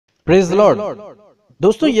Praise Lord.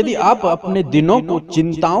 दोस्तों, यदि आप अपने दिनों को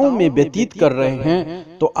चिंताओं में व्यतीत कर रहे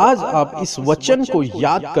हैं तो आज आप इस वचन को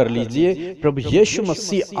याद कर लीजिए। प्रभु यीशु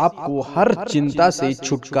मसीह आपको हर चिंता से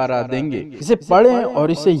छुटकारा देंगे। इसे पढ़ें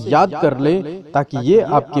और इसे याद कर लें ताकि ये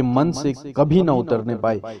आपके मन से कभी ना उतरने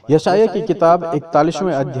पाए। यशायाह की किताब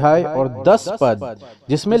 41वें अध्याय और 10 पद,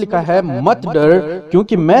 जिसमें लिखा है, मत डर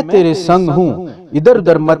क्योंकि मैं तेरे संग हूँ, इधर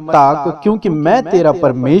उधर मत ताक क्योंकि मैं तेरा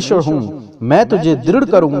परमेश्वर हूँ। मैं तुझे दृढ़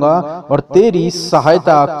करूंगा और तेरी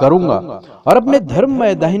सहायता करूंगा और अपने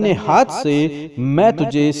धर्ममय दाहिने हाथ से मैं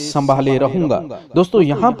तुझे संभाले रहूंगा। दोस्तों,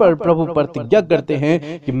 यहाँ पर प्रभु प्रतिज्ञा करते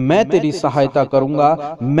हैं कि मैं तेरी सहायता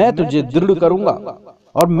करूंगा, मैं तुझे दृढ़ करूंगा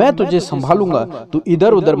और मैं तुझे संभालूंगा। तू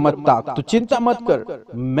इधर उधर मत ताक, तू चिंता मत कर,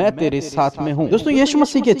 मैं तेरे साथ में हूँ। दोस्तों, यीशु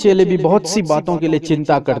मसीह के चेले भी बहुत सी बातों के लिए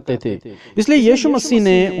चिंता करते थे, इसलिए यीशु मसीह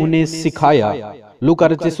ने उन्हें सिखाया। लूका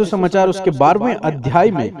रचित सुसमाचार उसके 12वें अध्याय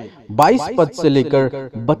में 22 पद से लेकर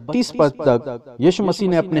 32 पद तक यीशु मसीह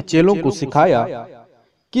ने अपने चेलों को सिखाया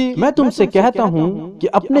कि मैं तुमसे कहता हूं कि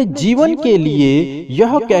अपने जीवन के लिए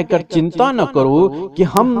यह कहकर चिंता न करो कि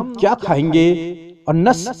हम क्या खाएंगे, और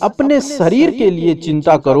न अपने शरीर के लिए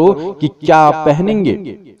चिंता करो कि क्या पहनेंगे,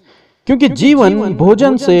 क्योंकि जीवन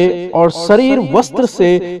भोजन से और शरीर वस्त्र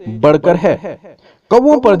से बढ़कर है।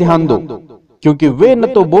 कौवों पर ध्यान दो, क्योंकि वे न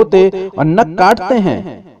तो बोते और न काटते हैं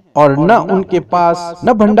और न उनके पास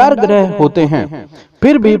न भंडार गृह होते हैं,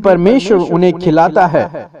 फिर भी परमेश्वर उन्हें खिलाता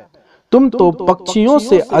है। तुम तो पक्षियों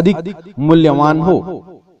से अधिक मूल्यवान हो।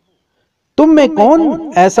 तुम में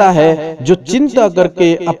कौन ऐसा है जो चिंता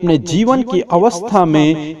करके अपने जीवन की अवस्था में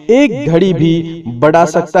एक घड़ी भी बढ़ा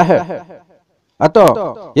सकता है?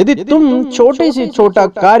 अतः यदि तुम छोटे से छोटा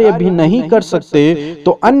कार्य भी नहीं कर सकते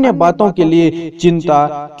तो अन्य बातों के लिए चिंता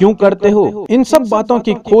क्यों करते हो? इन सब बातों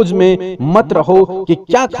की खोज में मत रहो कि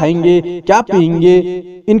क्या खाएंगे, क्या पिएंगे,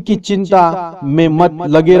 इनकी चिंता में मत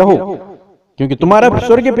लगे रहो, क्योंकि तुम्हारा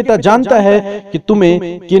स्वर्गीय पिता जानता है कि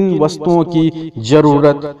तुम्हें किन वस्तुओं की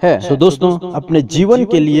जरूरत है। तो दोस्तों, अपने जीवन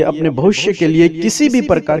के लिए, अपने भविष्य के लिए किसी भी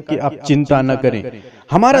प्रकार की आप चिंता न करें।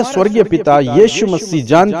 हमारा स्वर्गीय पिता यीशु मसीह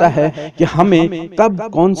जानता है कि हमें कब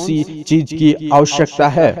कौन सी चीज की आवश्यकता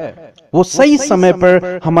है। वो सही समय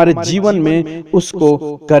पर हमारे जीवन में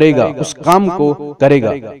उसको करेगा, उस काम को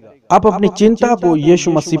करेगा। आप अपनी चिंता को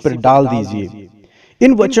यीशु मसीह पर डाल दीजिए।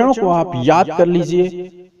 इन वचनों को आप याद कर लीजिए।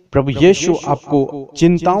 प्रभु यीशु आपको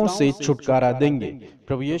चिंताओं से छुटकारा देंगे।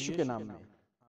 प्रभु यीशु के नाम में।